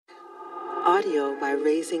Audio by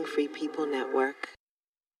Raising Free People Network.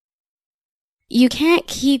 You can't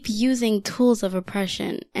keep using tools of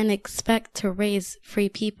oppression and expect to raise free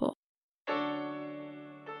people.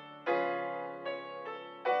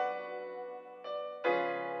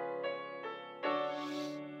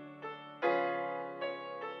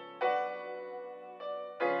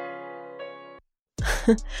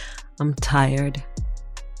 I'm tired.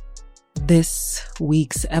 This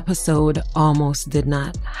week's episode almost did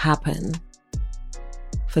not happen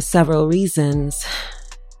for several reasons,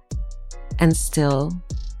 and still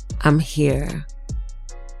I'm here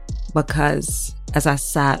because as I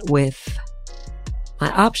sat with my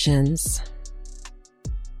options,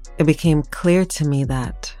 it became clear to me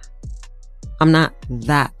that I'm not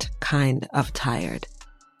that kind of tired.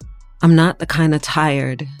 I'm not the kind of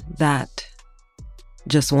tired that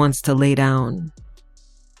just wants to lay down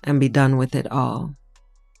and be done with it all.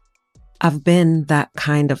 I've been that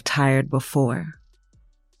kind of tired before,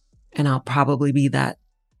 and I'll probably be that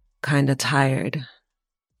kind of tired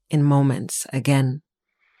in moments again.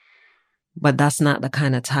 But that's not the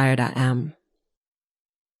kind of tired I am.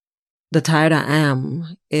 The tired I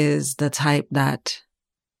am is the type that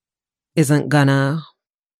isn't gonna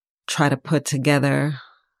try to put together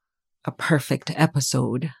a perfect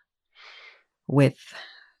episode with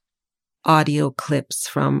audio clips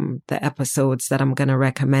from the episodes that I'm going to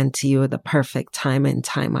recommend to you, the perfect time in,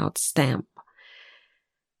 time out stamp,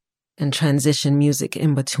 and transition music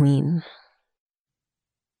in between.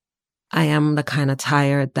 I am the kind of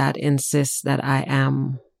tired that insists that I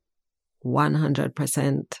am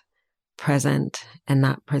 100% present and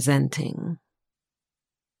not presenting.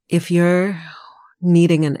 If you're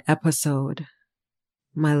needing an episode,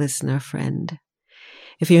 my listener friend,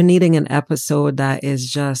 if you're needing an episode that is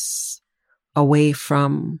just away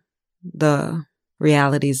from the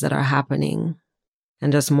realities that are happening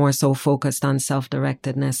and just more so focused on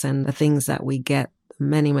self-directedness and the things that we get,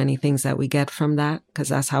 many things that we get from that, because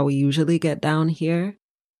that's how we usually get down here,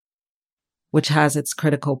 which has its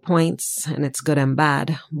critical points and it's good and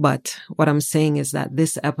bad. But what I'm saying is that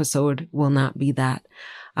this episode will not be that.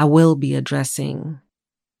 I will be addressing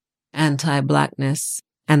anti-Blackness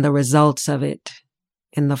and the results of it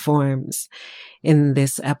in the forms in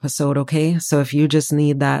this episode, okay? So if you just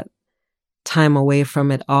need that time away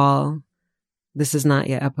from it all, this is not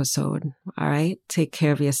your episode, all right? Take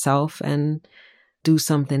care of yourself and do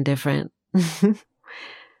something different.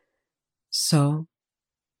 So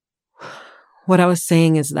what I was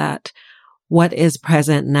saying is that what is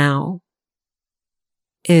present now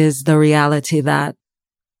is the reality that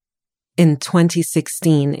in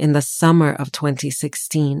 2016, in the summer of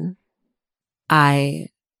 2016, I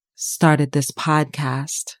started this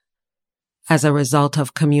podcast as a result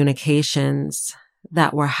of communications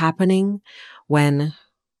that were happening when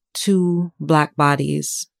 2 Black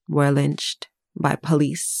bodies were lynched by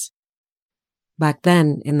police. Back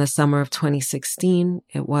then, in the summer of 2016,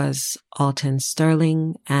 it was Alton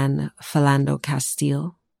Sterling and Philando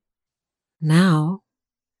Castile. Now,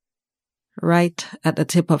 right at the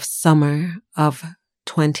tip of summer of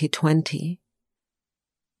 2020,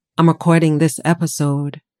 I'm recording this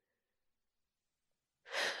episode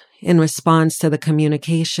in response to the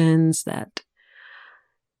communications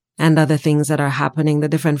and other things that are happening, the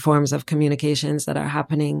different forms of communications that are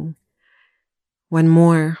happening when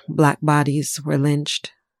more Black bodies were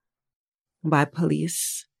lynched by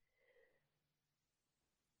police.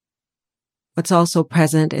 What's also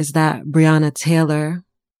present is that Breonna Taylor,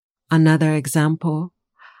 another example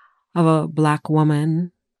of a Black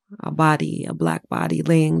woman, a Black body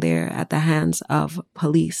laying there at the hands of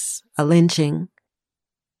police, a lynching,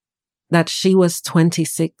 that she was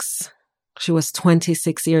 26. She was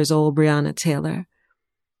 26 years old, Breonna Taylor.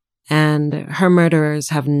 And her murderers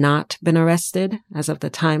have not been arrested as of the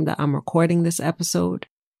time that I'm recording this episode.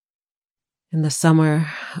 In the summer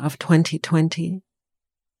of 2020,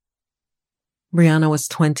 Breonna was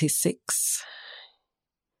 26.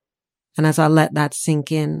 And as I let that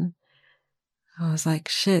sink in, I was like,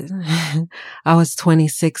 shit, I was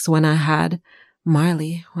 26 when I had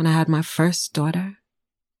Marley, when I had my first daughter.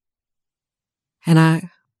 And I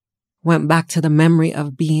went back to the memory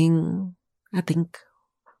of being, I think,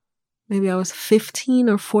 maybe I was 15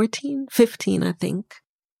 or 14, 15, I think.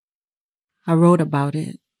 I wrote about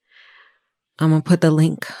it. I'm going to put the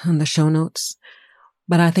link on the show notes.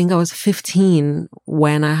 But I think I was 15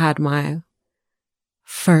 when I had my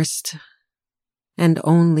first and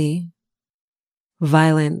only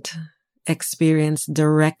violent experience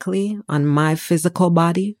directly on my physical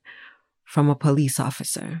body from a police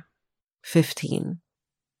officer. 15.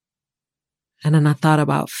 And then I thought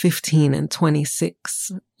about 15 and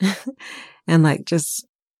 26 and like just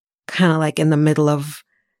kind of like in the middle of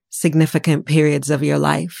significant periods of your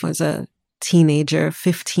life as a teenager.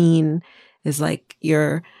 15 is like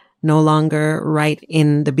you're no longer right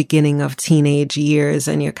in the beginning of teenage years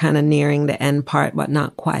and you're kind of nearing the end part, but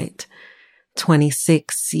not quite.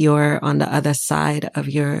 26, you're on the other side of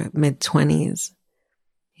your mid-20s,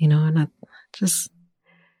 and I just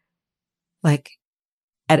like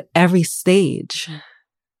at every stage,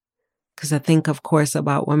 because I think, of course,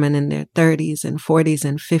 about women in their 30s and 40s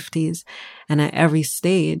and 50s, and at every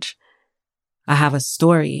stage, I have a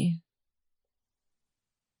story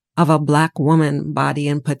of a Black woman body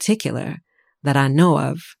in particular that I know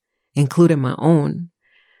of, including my own,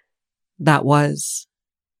 that was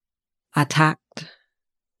attacked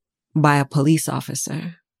by a police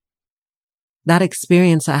officer. That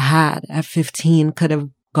experience I had at 15 could have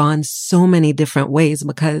gone so many different ways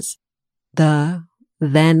because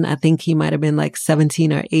then I think he might have been like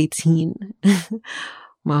 17 or 18.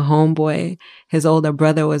 My homeboy, his older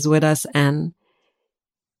brother was with us and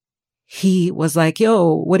he was like,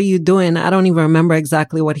 yo, what are you doing? I don't even remember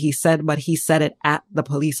exactly what he said, but he said it at the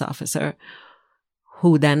police officer,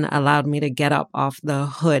 who then allowed me to get up off the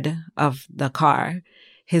hood of the car,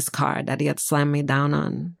 his car that he had slammed me down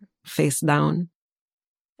on, face down.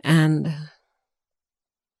 And,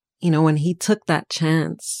 when he took that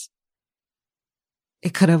chance,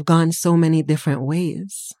 it could have gone so many different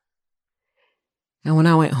ways. And when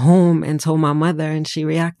I went home and told my mother and she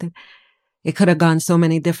reacted, it could have gone so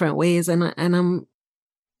many different ways.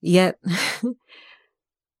 Yet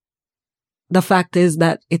the fact is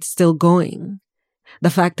that it's still going. The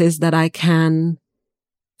fact is that I can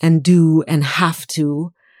and do and have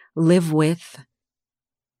to live with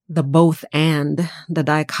the both and, the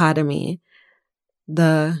dichotomy,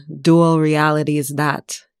 the dual realities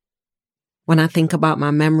that when I think about my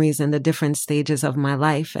memories and the different stages of my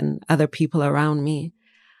life and other people around me,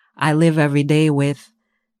 I live every day with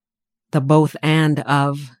the both and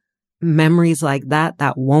of memories like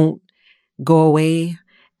that won't go away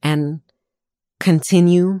and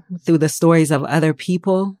continue through the stories of other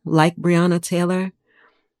people like Breonna Taylor,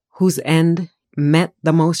 whose end met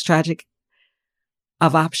the most tragic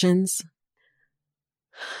of options.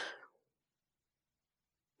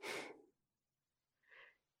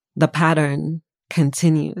 The pattern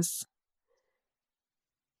continues.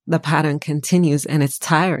 The pattern continues and it's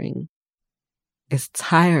tiring. It's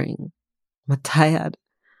tiring. I'm tired.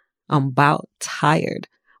 I'm about tired,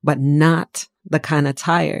 but not the kind of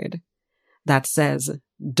tired that says,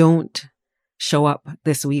 don't show up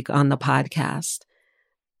this week on the podcast.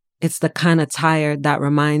 It's the kind of tired that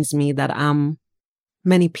reminds me that I'm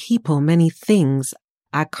many people, many things.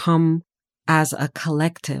 I come as a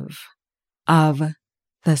collective of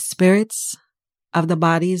the spirits of the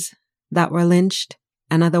bodies that were lynched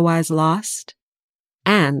and otherwise lost,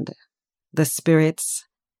 and the spirits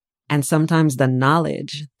and sometimes the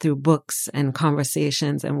knowledge through books and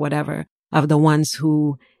conversations and whatever of the ones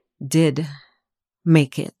who did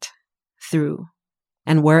make it through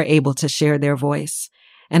and were able to share their voice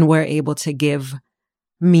and were able to give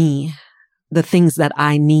me the things that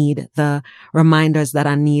I need, the reminders that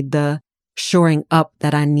I need, the shoring up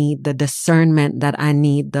that I need, the discernment that I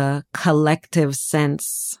need, the collective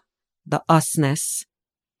sense, the usness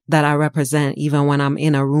that I represent even when I'm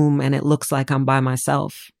in a room and it looks like I'm by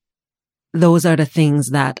myself. Those are the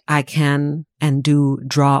things that I can and do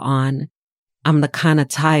draw on. I'm the kind of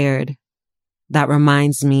tired that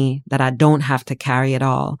reminds me that I don't have to carry it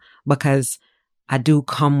all because I do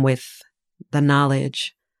come with the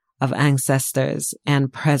knowledge of ancestors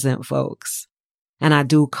and present folks. And I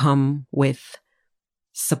do come with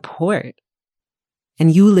support.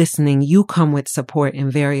 And you listening, you come with support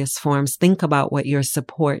in various forms. Think about what your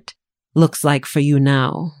support looks like for you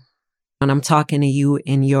now. And I'm talking to you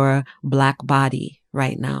in your Black body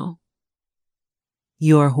right now.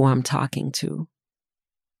 You're who I'm talking to.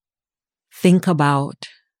 Think about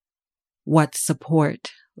what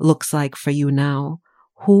support looks like for you now.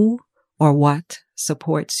 Who or what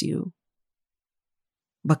supports you?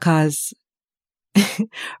 Because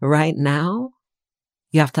right now,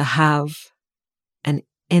 you have to have an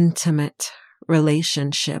intimate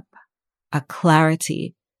relationship, a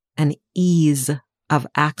clarity, an ease of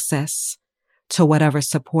access to whatever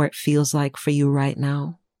support feels like for you right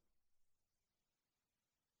now.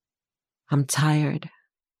 I'm tired,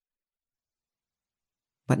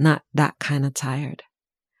 but not that kind of tired.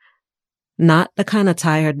 Not the kind of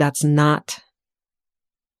tired that's not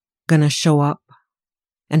gonna show up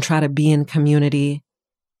and try to be in community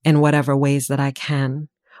in whatever ways that I can,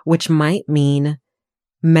 which might mean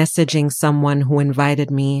messaging someone who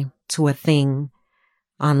invited me to a thing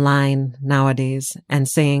online nowadays and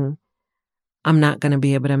saying, I'm not going to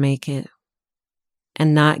be able to make it,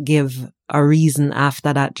 and not give a reason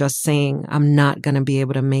after that, just saying, I'm not going to be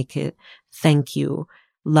able to make it. Thank you.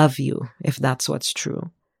 Love you, if that's what's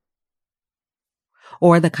true.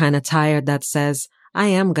 Or the kind of tired that says, I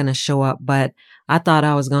am going to show up, but I thought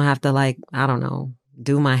I was going to have to I don't know,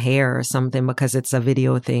 do my hair or something because it's a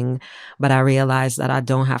video thing. But I realized that I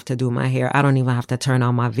don't have to do my hair. I don't even have to turn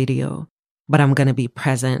on my video, but I'm going to be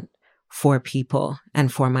present for people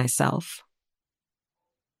and for myself.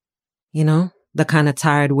 You know, the kind of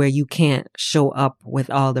tired where you can't show up with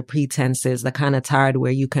all the pretenses, the kind of tired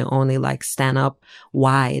where you can only stand up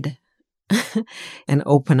wide and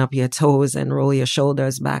open up your toes and roll your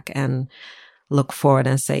shoulders back and look forward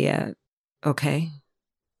and say, yeah, okay,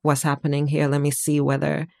 what's happening here? Let me see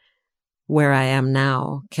whether where I am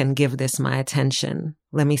now can give this my attention.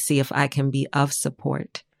 Let me see if I can be of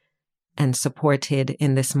support and supported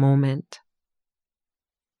in this moment.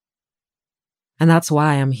 And that's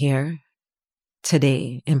why I'm here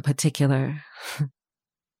today in particular,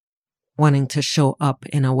 wanting to show up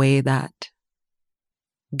in a way that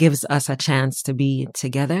gives us a chance to be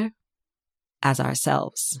together as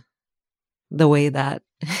ourselves. The way that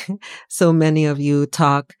so many of you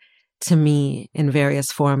talk to me in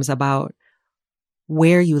various forms about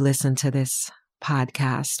where you listen to this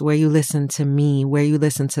podcast, where you listen to me, where you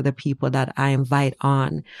listen to the people that I invite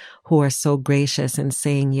on who are so gracious in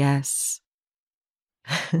saying yes.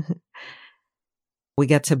 We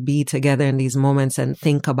get to be together in these moments and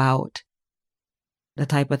think about the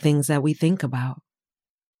type of things that we think about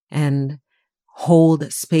and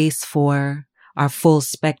hold space for our full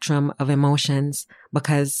spectrum of emotions,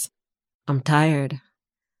 because I'm tired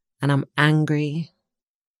and I'm angry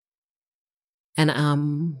and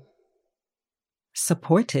I'm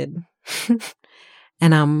supported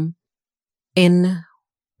and I'm in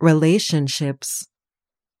relationships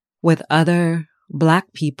with other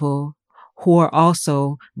Black people who are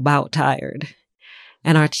also about tired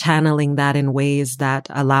and are channeling that in ways that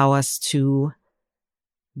allow us to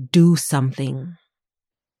do something.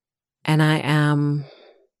 And I am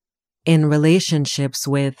in relationships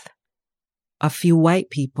with a few white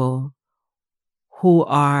people who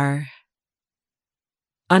are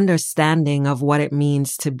understanding of what it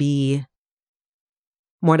means to be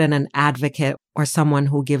more than an advocate or someone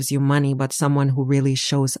who gives you money, but someone who really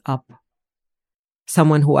shows up.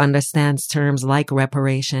 Someone who understands terms like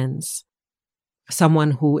reparations.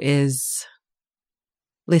 Someone who is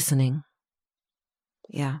listening.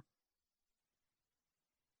 Yeah.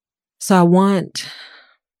 So I want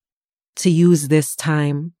to use this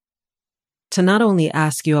time to not only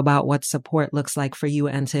ask you about what support looks like for you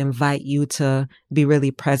and to invite you to be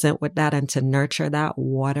really present with that and to nurture that,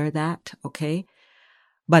 water that, okay?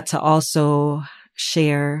 But to also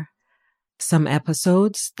share some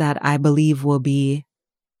episodes that I believe will be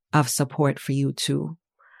of support for you too.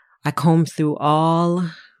 I combed through all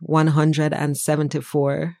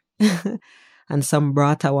 174 and some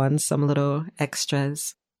brata ones, some little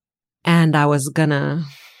extras. And I was gonna,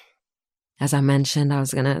 as I mentioned, I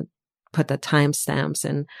was gonna put the timestamps,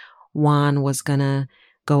 and Juan was gonna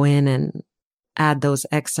go in and add those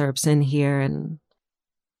excerpts in here, and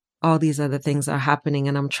all these other things are happening,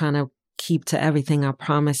 and I'm trying to keep to everything I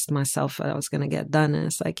promised myself that I was gonna get done. And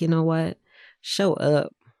it's like, you know what? Show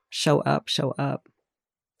up, show up, show up.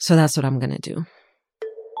 So that's what I'm gonna do.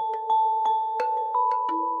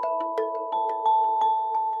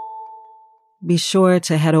 Be sure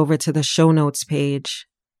to head over to the show notes page,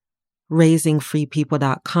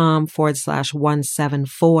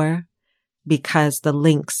 raisingfreepeople.com/174, because the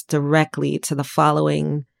links directly to the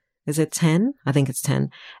following, is it 10? I think it's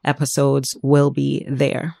 10 episodes will be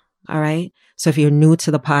there. All right. So if you're new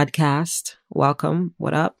to the podcast, welcome.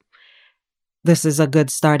 What up? This is a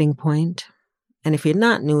good starting point. And if you're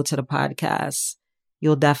not new to the podcast,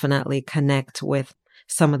 you'll definitely connect with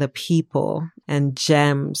some of the people and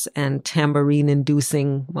gems and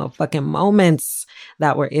tambourine-inducing motherfucking moments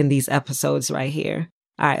that were in these episodes right here.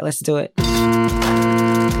 All right, let's do it.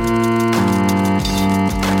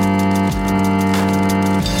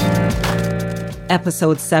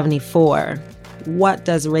 Episode 74. What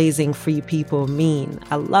does raising free people mean?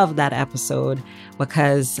 I love that episode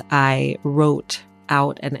because I wrote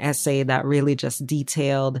out an essay that really just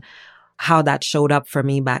detailed how that showed up for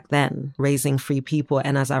me back then, raising free people.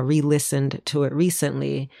 And as I re-listened to it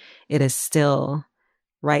recently, it is still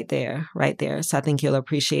right there, right there. So I think you'll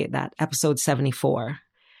appreciate that. Episode 74.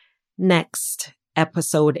 Next,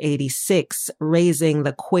 episode 86, raising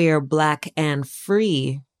the queer, Black, and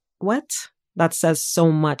free. What? That says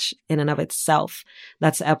so much in and of itself.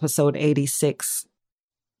 That's episode 86.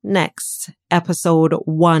 Next, episode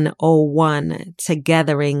 101,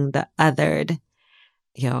 Togethering the Othered.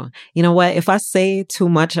 Yo, you know what? If I say too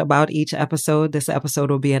much about each episode, this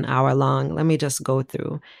episode will be an hour long. Let me just go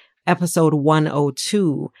through. Episode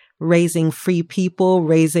 102, Raising Free People,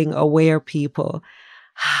 Raising Aware People.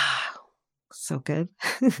 So good.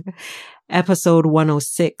 Episode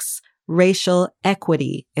 106, Racial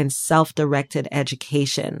Equity in Self-Directed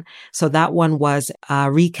Education. So that one was a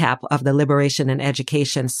recap of the Liberation and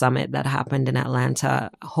Education Summit that happened in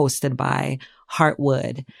Atlanta, hosted by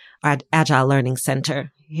Heartwood, our Agile Learning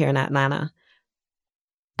Center here in Atlanta.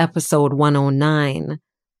 Episode 109,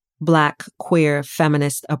 Black Queer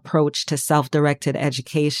Feminist Approach to Self-Directed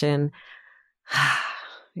Education.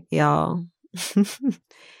 Y'all.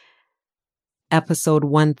 Episode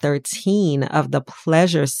 113 of the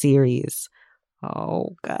Pleasure series.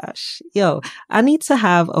 Oh gosh. Yo, I need to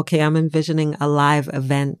have, I'm envisioning a live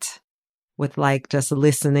event with like just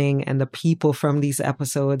listening and the people from these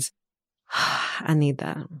episodes. I need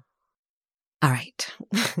that. All right.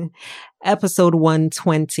 Episode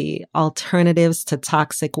 120, Alternatives to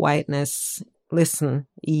Toxic Whiteness. Listen,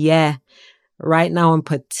 yeah. Right now in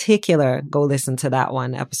particular, go listen to that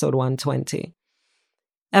one, episode 120.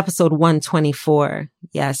 Episode 124,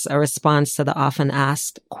 yes, a response to the often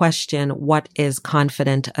asked question, what is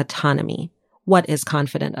confident autonomy? What is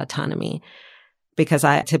confident autonomy? Because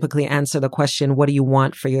I typically answer the question, what do you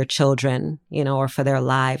want for your children, or for their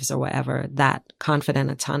lives or whatever, that confident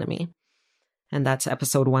autonomy. And that's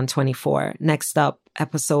episode 124. Next up,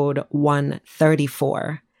 episode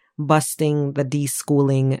 134, Busting the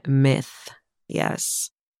Deschooling Myth.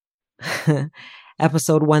 Yes.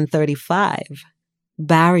 Episode 135,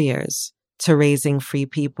 Barriers to Raising Free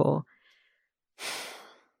People.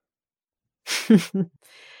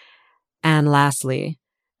 And lastly,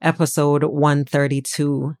 episode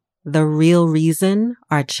 132, The Real Reason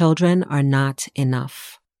Our Children Are Not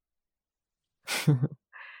Enough.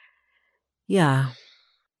 Yeah.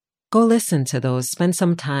 Go listen to those. Spend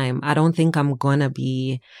some time. I don't think I'm gonna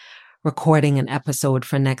be recording an episode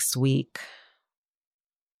for next week.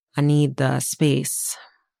 I need the space.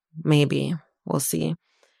 Maybe. We'll see.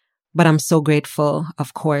 But I'm so grateful,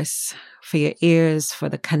 of course, for your ears, for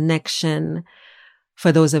the connection,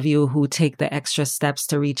 for those of you who take the extra steps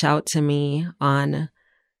to reach out to me on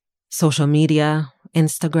social media,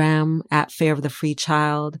 Instagram,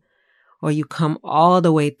 @FairOfTheFreeChild, or you come all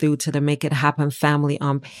the way through to the Make It Happen family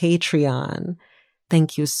on Patreon.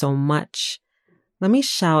 Thank you so much. Let me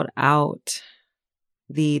shout out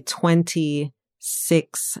the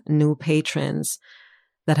 26 new patrons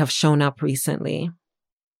that have shown up recently.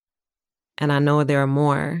 And I know there are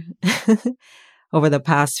more over the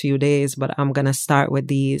past few days, but I'm going to start with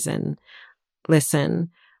these. And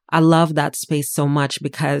listen, I love that space so much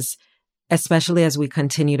because especially as we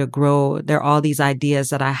continue to grow, there are all these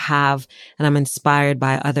ideas that I have, and I'm inspired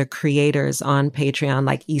by other creators on Patreon,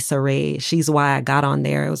 like Issa Rae. She's why I got on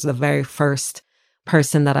there. It was the very first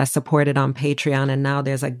person that I supported on Patreon, and now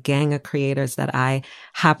there's a gang of creators that I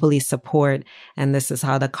happily support, and this is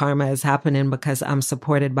how the karma is happening because I'm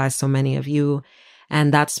supported by so many of you.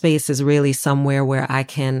 And that space is really somewhere where I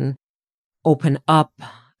can open up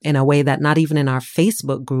in a way that not even in our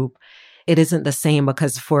Facebook group, it isn't the same,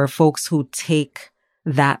 because for folks who take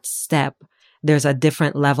that step, there's a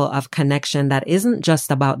different level of connection that isn't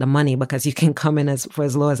just about the money, because you can come in for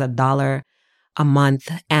as low as $1 a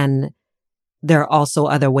month. And there are also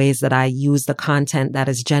other ways that I use the content that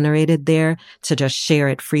is generated there to just share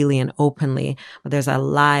it freely and openly. But there's a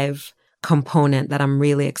live component that I'm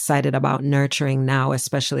really excited about nurturing now,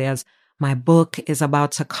 especially as my book is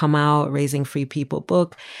about to come out, Raising Free People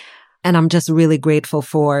book. And I'm just really grateful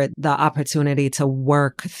for the opportunity to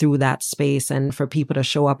work through that space and for people to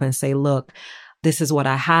show up and say, look, this is what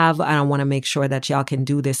I have. I want to make sure that y'all can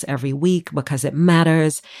do this every week because it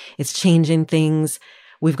matters. It's changing things.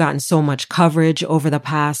 We've gotten so much coverage over the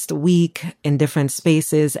past week in different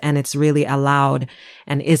spaces, and it's really allowed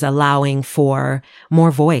and is allowing for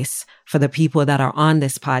more voice for the people that are on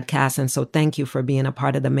this podcast. And so thank you for being a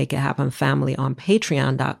part of the Make It Happen family on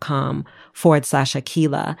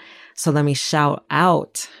patreon.com/Akila. So let me shout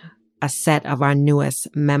out a set of our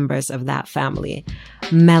newest members of that family.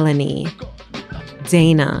 Melanie,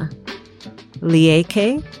 Dana,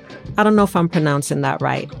 Lieke. I don't know if I'm pronouncing that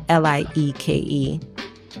right. Lieke.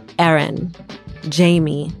 Erin,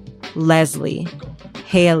 Jamie, Leslie,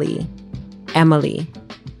 Haley, Emily,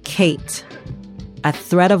 Kate, A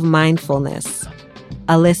Thread of Mindfulness,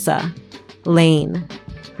 Alyssa, Lane,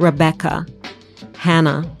 Rebecca,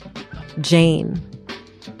 Hannah, Jane,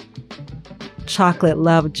 Chocolate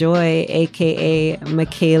Love Joy, aka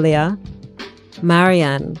Michaelia,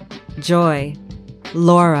 Marianne, Joy,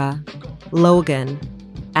 Laura, Logan,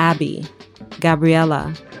 Abby,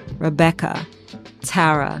 Gabriella, Rebecca,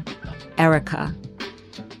 Tara, Erica.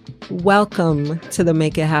 Welcome to the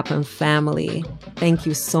Make It Happen family. Thank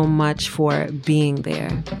you so much for being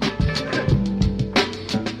there.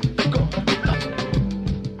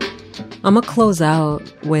 I'm going to close out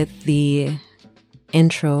with the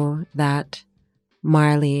intro that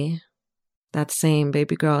Marley, that same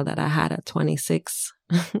baby girl that I had at 26,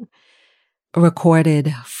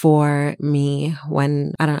 recorded for me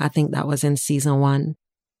when, I think that was in season 1.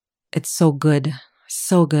 It's so good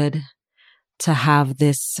to have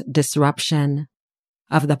this disruption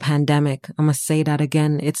of the pandemic. I'm going to say that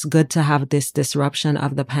again. It's good to have this disruption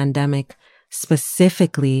of the pandemic,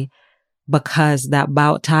 specifically because that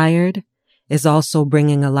bout tired is also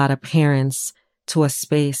bringing a lot of parents to a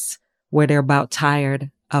space where they're about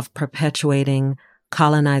tired of perpetuating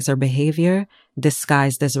colonizer behavior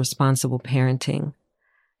disguised as responsible parenting.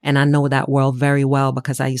 And I know that world very well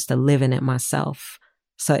because I used to live in it myself.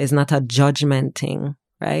 So it's not a judgmenting,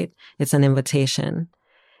 right? It's an invitation.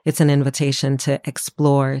 It's an invitation to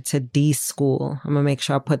explore, to de-school. I'm going to make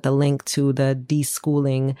sure I put the link to the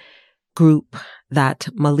de-schooling group that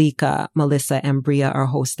Malika, Melissa, and Bria are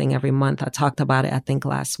hosting every month. I talked about it, I think,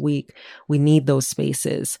 last week. We need those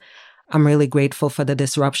spaces. I'm really grateful for the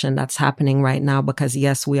disruption that's happening right now because,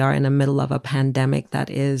 yes, we are in the middle of a pandemic that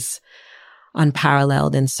is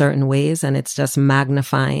unparalleled in certain ways, and it's just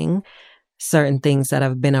magnifying certain things that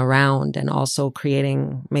have been around and also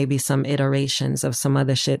creating maybe some iterations of some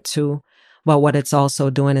other shit too. But what it's also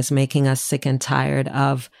doing is making us sick and tired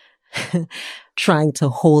of trying to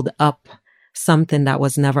hold up something that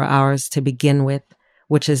was never ours to begin with,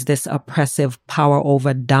 which is this oppressive power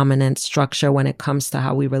over dominant structure when it comes to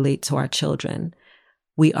how we relate to our children.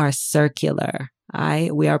 We are circular.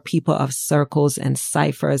 We are people of circles and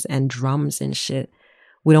ciphers and drums and shit.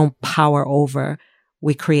 We don't power over.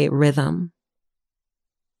 We create rhythm.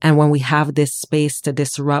 And when we have this space to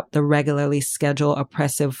disrupt the regularly scheduled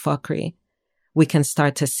oppressive fuckery, we can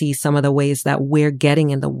start to see some of the ways that we're getting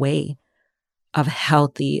in the way of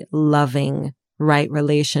healthy, loving, right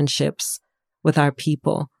relationships with our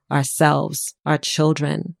people, ourselves, our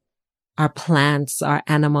children, our plants, our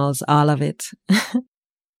animals, all of it.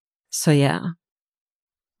 So yeah,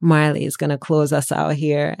 Marley is going to close us out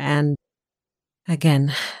here. And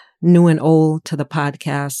again, new and old to the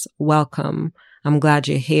podcast, welcome. I'm glad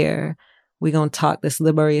you're here. We're going to talk this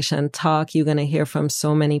liberation talk. You're going to hear from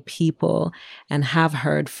so many people and have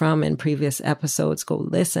heard from in previous episodes. Go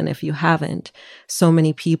listen if you haven't. So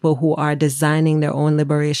many people who are designing their own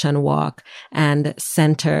liberation walk and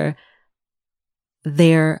center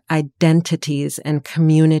their identities and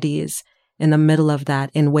communities in the middle of that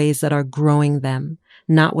in ways that are growing them,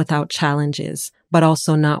 not without challenges, but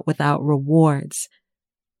also not without rewards,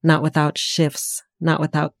 not without shifts, not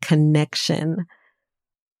without connection.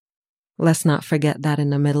 Let's not forget that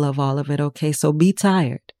in the middle of all of it, okay? So be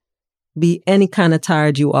tired. Be any kind of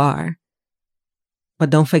tired you are.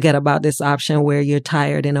 But don't forget about this option where you're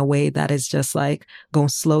tired in a way that is just like going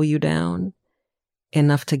to slow you down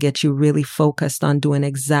enough to get you really focused on doing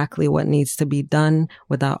exactly what needs to be done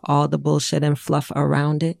without all the bullshit and fluff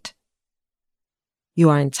around it.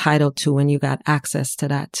 You are entitled to and you got access to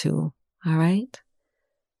that too. All right?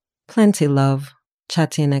 Plenty love.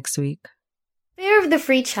 Chat to you next week. Fare of the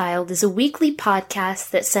Free Child is a weekly podcast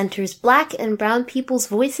that centers Black and Brown people's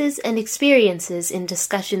voices and experiences in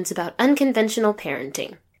discussions about unconventional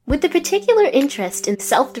parenting. With a particular interest in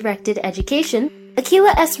self-directed education,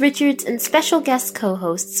 Akilah S. Richards and special guest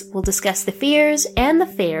co-hosts will discuss the fears and the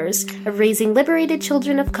fares of raising liberated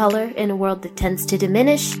children of color in a world that tends to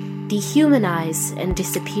diminish, dehumanize, and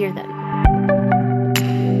disappear them.